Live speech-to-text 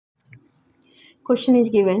Question is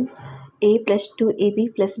given a plus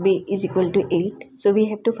 2ab plus b is equal to 8. So we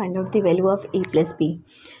have to find out the value of a plus b.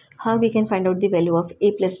 How we can find out the value of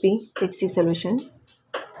a plus b? Let's see solution.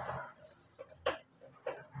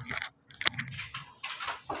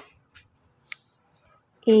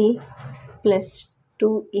 A plus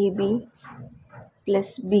 2ab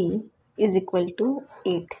plus b is equal to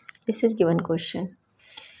 8. This is given question.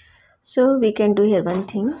 So we can do here one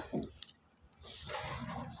thing.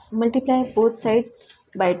 Multiply both sides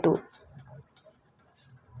by 2.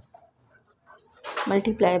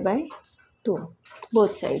 Multiply by 2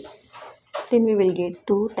 both sides. Then we will get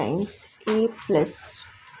 2 times a plus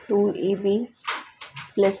 2ab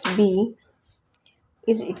plus b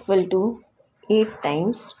is equal to 8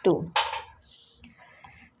 times 2.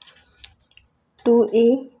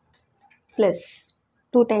 2a plus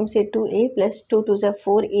 2 times a 2a plus 2 to the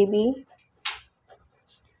 4ab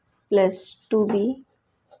plus 2b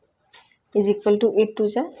is equal to 8 to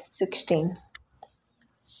the 16.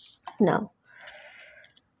 Now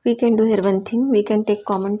we can do here one thing. We can take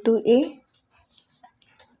common 2a.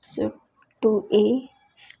 So 2a,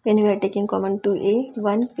 when we are taking common 2a,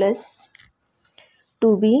 1 plus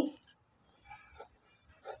 2b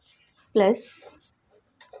plus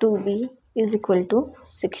 2b is equal to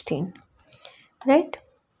 16, right?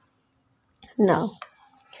 Now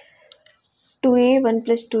 2a 1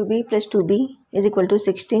 plus 2b plus 2b is equal to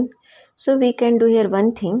 16. So we can do here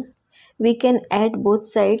one thing. We can add both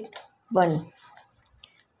sides 1.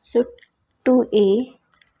 So 2a,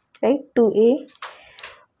 right? 2a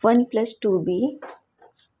 1 plus 2b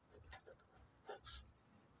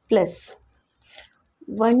plus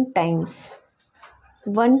 1 times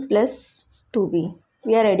 1 plus 2b.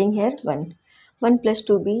 We are adding here 1. 1 plus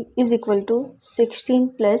 2b is equal to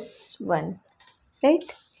 16 plus 1, right?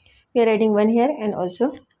 We are adding 1 here and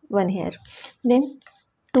also 1 here. Then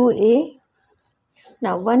 2a,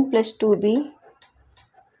 now 1 plus 2b,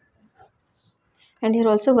 and here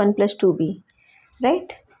also 1 plus 2b,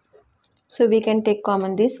 right? So we can take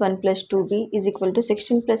common this. 1 plus 2b is equal to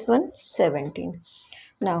 16 plus 1, 17.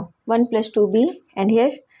 Now 1 plus 2b, and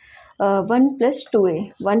here 1 plus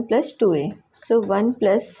 2a, 1 plus 2a. So 1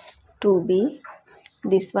 plus 2b,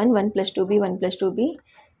 this one 1 plus 2b, 1 plus 2b,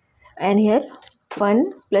 and here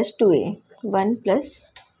 1 plus 2a, 1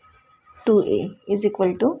 plus 2a is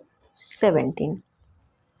equal to 17.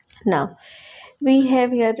 Now we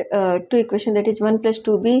have here two equation, that is 1 plus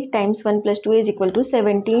 2b times 1 plus 2a is equal to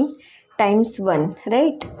 17 times 1,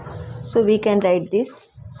 right? So we can write this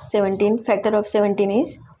 17, factor of 17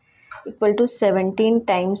 is equal to 17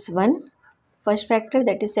 times 1. First factor,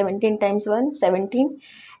 that is 17 times 1, 17,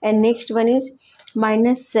 and next one is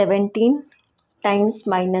minus 17 times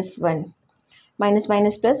minus 1. Minus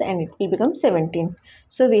minus plus, and it will become 17.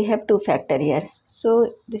 So we have two factor here.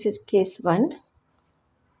 So this is case 1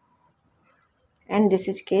 and this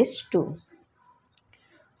is case 2.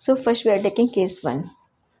 So first we are taking case 1.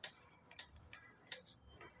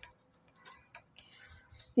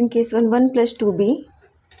 In case 1, 1 plus 2b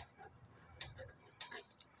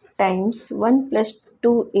times 1 plus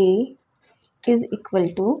 2a is equal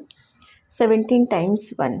to 17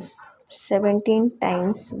 times 1. 17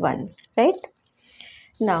 times 1, right?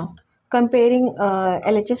 Now comparing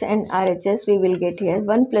LHS and RHS, we will get here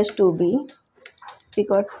 1 plus 2b. We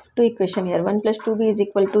got two equation here. 1 plus 2b is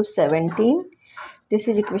equal to 17. This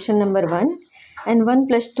is equation number 1. And 1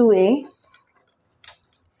 plus 2a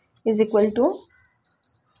is equal to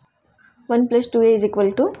 1 plus 2a is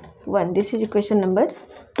equal to 1. This is equation number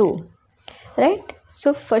 2, right?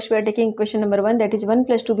 So first we are taking equation number 1, that is 1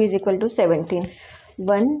 plus 2b is equal to 17.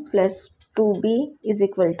 1 plus 2b is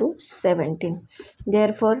equal to 17.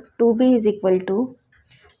 Therefore 2b is equal to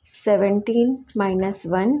 17 minus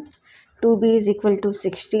 1. 2b is equal to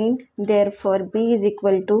 16. Therefore b is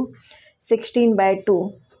equal to 16 by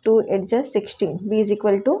 2. 2 adjust 16. b is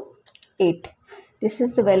equal to 8. This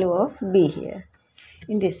is the value of b here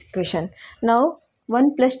in this equation. Now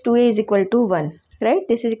 1 plus 2a is equal to 1, right?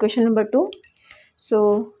 This is equation number 2.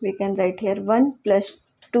 So we can write here 1 plus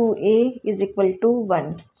 2a is equal to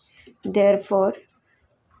 1. Therefore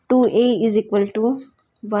 2a is equal to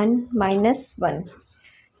 1 minus 1.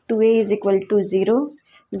 2a is equal to 0.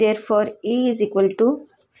 Therefore a is equal to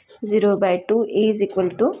 0 by 2. A is equal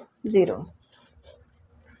to 0.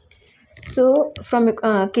 So from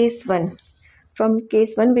case 1,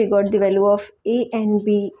 we got the value of a and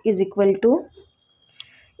b is equal to,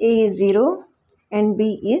 a is 0 and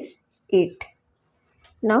b is 8.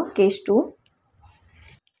 Now case 2.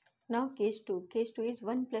 Case 2 is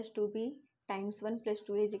 1 plus 2b times 1 plus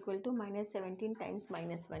 2a is equal to minus 17 times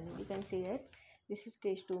minus 1. You can see here This is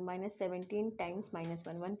case 2, minus 17 times minus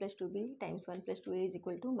 1. 1 plus 2b times 1 plus 2a is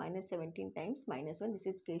equal to minus 17 times minus 1. This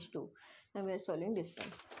is case 2. Now we are solving this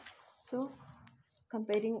one. So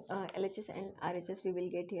comparing LHS and RHS, we will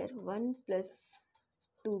get here 1 plus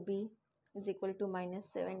 2b is equal to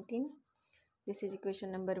minus 17. This is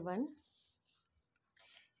equation number 1.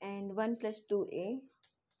 And 1 plus 2a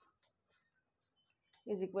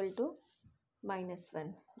is equal to minus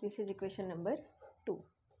 1. This is equation number 2.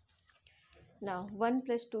 Now 1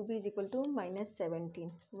 plus 2b is equal to minus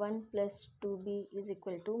 17. 1 plus 2b is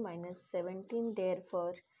equal to minus 17.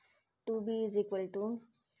 Therefore 2b is equal to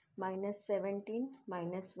minus 17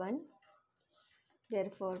 minus 1.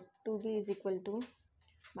 Therefore 2b is equal to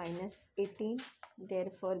minus 18.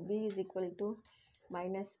 Therefore b is equal to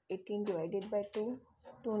minus 18 divided by 2.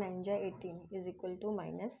 2 9 ja 18 is equal to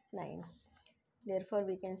minus 9. Therefore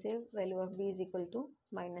we can say value of b is equal to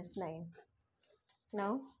minus 9.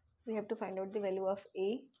 Now we have to find out the value of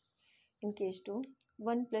a in case 2.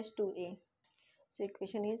 1 plus 2a. So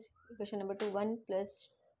equation number 2, 1 plus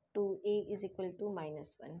 2a is equal to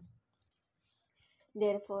minus 1.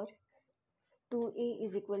 Therefore 2a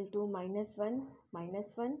is equal to minus 1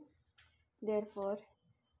 minus 1. Therefore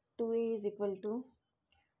 2a is equal to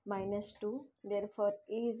minus 2. Therefore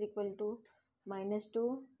a is equal to minus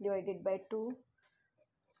 2 divided by 2.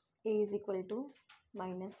 A is equal to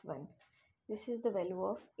minus 1. This is the value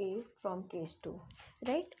of a from case 2,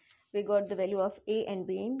 right? We got the value of a and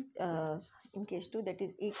b in case 2, that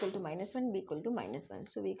is a equal to minus 1, b equal to minus 1.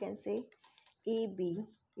 So we can say ab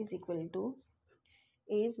is equal to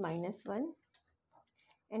a is minus 1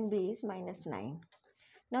 and b is minus 9.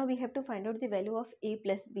 Now we have to find out the value of a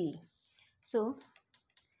plus b. So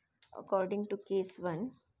according to case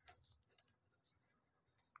 1,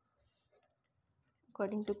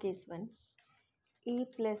 a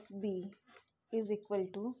plus b is equal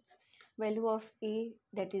to value of a,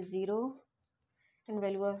 that is 0, and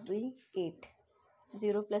value of b 8.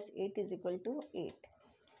 0 plus 8 is equal to 8.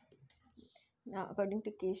 Now according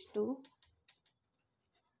to case 2,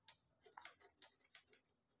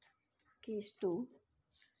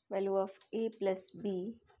 value of a plus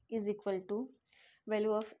b is equal to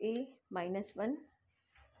value of a minus 1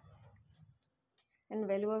 and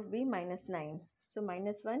value of b minus 9. So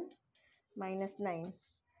minus 1 minus 9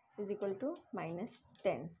 is equal to minus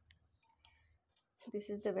 10. This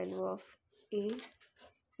is the value of a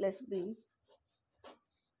plus b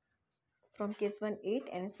from case 1 8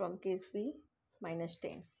 and from case b minus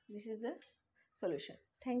 10. This is the solution.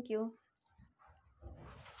 Thank you.